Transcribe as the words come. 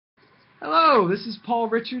Hello, this is Paul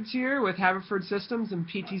Richards here with Haverford Systems and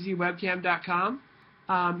PTZWebcam.com.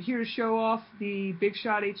 Here to show off the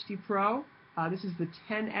BigSHOT HD Pro. This is the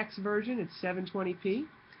 10X version. It's 720p.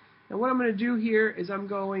 And what I'm going to do here is I'm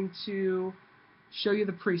going to show you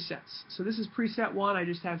the presets. So this is preset 1. I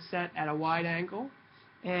just have set at a wide angle.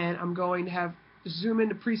 And I'm going to have zoom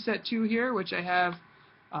into preset 2 here, which I have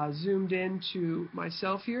zoomed in to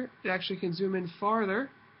myself here. It actually can zoom in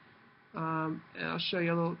farther. And I'll show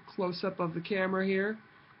you a little close-up of the camera here.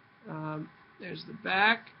 There's the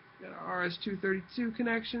back. Got our RS-232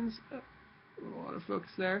 connections. A little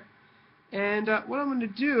autofocus there. And what I'm going to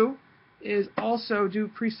do is also do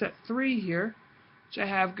preset 3 here, which I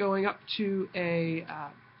have going up to a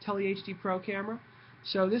Tele HD Pro camera.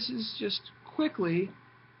 So this is just quickly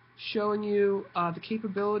showing you the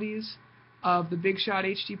capabilities of the BigSHOT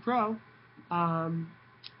HD Pro.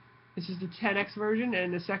 This is the 10X version, and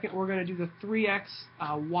in a second we're going to do the 3X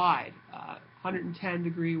wide,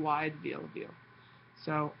 110-degree wide field of view.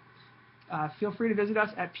 So feel free to visit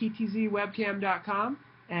us at PTZWebcam.com,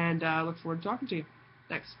 and look forward to talking to you.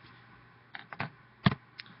 Thanks.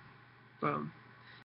 Boom.